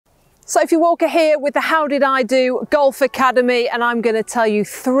Sophie Walker here with the How Did I Do Golf Academy, and I'm going to tell you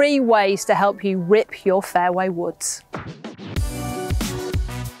 3 ways to help you rip your fairway woods.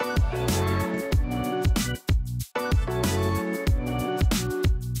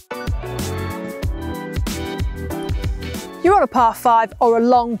 You're on a par 5 or a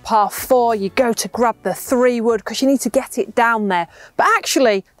long par 4, you go to grab the 3-wood because you need to get it down there. But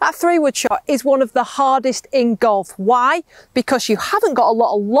actually, that 3-wood shot is one of the hardest in golf. Why? Because you haven't got a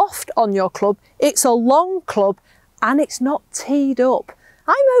lot of loft on your club, it's a long club and it's not teed up.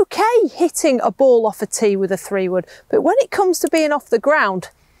 I'm okay hitting a ball off a tee with a 3-wood, but when it comes to being off the ground,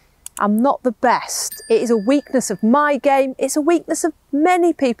 I'm not the best. It is a weakness of my game. It's a weakness of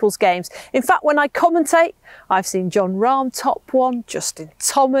many people's games. In fact, when I commentate, I've seen Jon Rahm top 1, Justin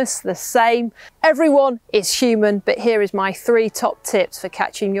Thomas the same. Everyone is human, but here is my 3 top tips for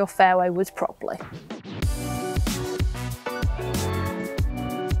catching your fairway woods properly.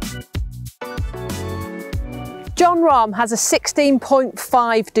 Jon Rahm has a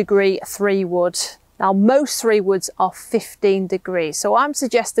 16.5 degree 3-wood. Now, most 3-woods are 15 degrees, so I'm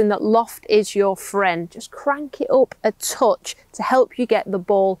suggesting that loft is your friend. Just crank it up a touch to help you get the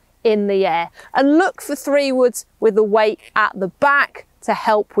ball in the air. And look for 3-woods with the weight at the back to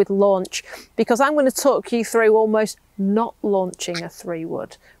help with launch, because I'm going to talk you through almost not launching a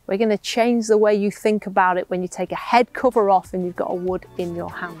 3-wood. We're going to change the way you think about it when you take a head cover off and you've got a wood in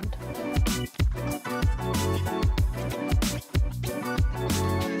your hand.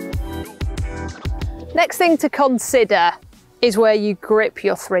 Next thing to consider is where you grip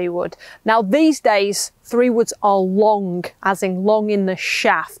your 3-wood. Now these days, 3-woods are long, as in long in the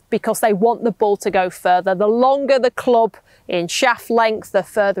shaft, because they want the ball to go further. The longer the club in shaft length, the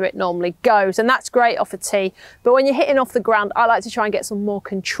further it normally goes, and that's great off a tee. But when you're hitting off the ground, I like to try and get some more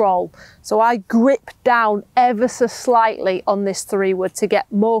control. So I grip down ever so slightly on this 3-wood to get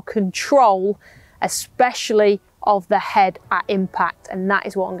more control, especially of the head at impact, and that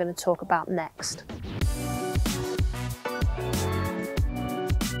is what I'm going to talk about next.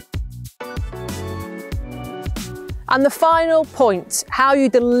 And the final point, how you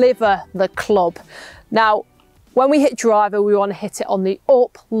deliver the club. Now, when we hit driver, we want to hit it on the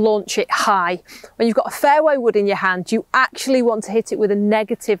up, launch it high. When you've got a fairway wood in your hand, you actually want to hit it with a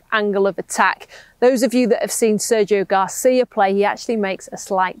negative angle of attack. Those of you that have seen Sergio Garcia play, he actually makes a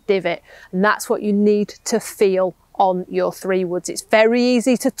slight divot, and that's what you need to feel on your 3-woods. It's very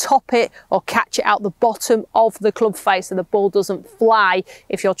easy to top it or catch it out the bottom of the club face so the ball doesn't fly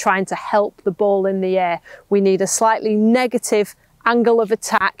if you're trying to help the ball in the air. We need a slightly negative angle of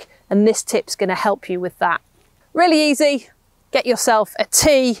attack, and this tip's going to help you with that. Really easy. Get yourself a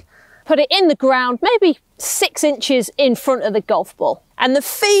tee, put it in the ground, maybe 6 inches in front of the golf ball. And the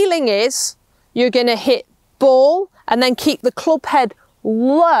feeling is you're going to hit ball and then keep the club head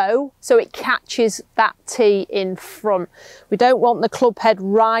low so it catches that tee in front. We don't want the club head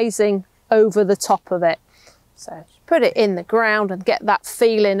rising over the top of it. So put it in the ground and get that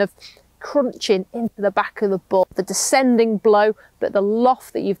feeling of crunching into the back of the ball. The descending blow, but the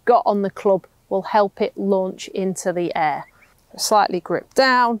loft that you've got on the club will help it launch into the air. Slightly grip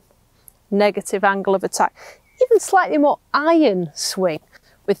down, negative angle of attack, even slightly more iron swing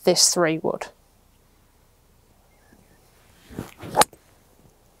with this 3-wood.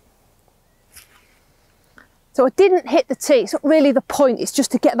 So I didn't hit the tee. It's not really the point. It's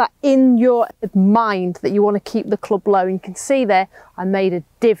just to get that in your mind that you want to keep the club low. And you can see there, I made a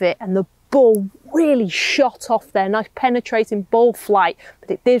divot and the ball really shot off there. Nice penetrating ball flight,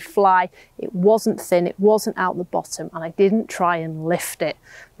 but it did fly. It wasn't thin, it wasn't out the bottom, and I didn't try and lift it.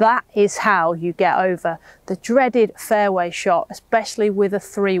 That is how you get over the dreaded fairway shot, especially with a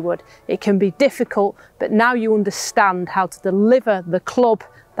 3-wood. It can be difficult, but now you understand how to deliver the club.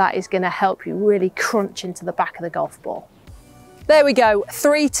 That is going to help you really crunch into the back of the golf ball. There we go,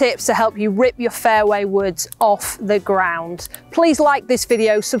 3 tips to help you rip your fairway woods off the ground. Please like this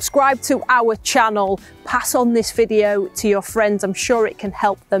video, subscribe to our channel, pass on this video to your friends. I'm sure it can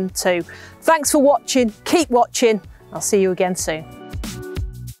help them too. Thanks for watching, keep watching. I'll see you again soon.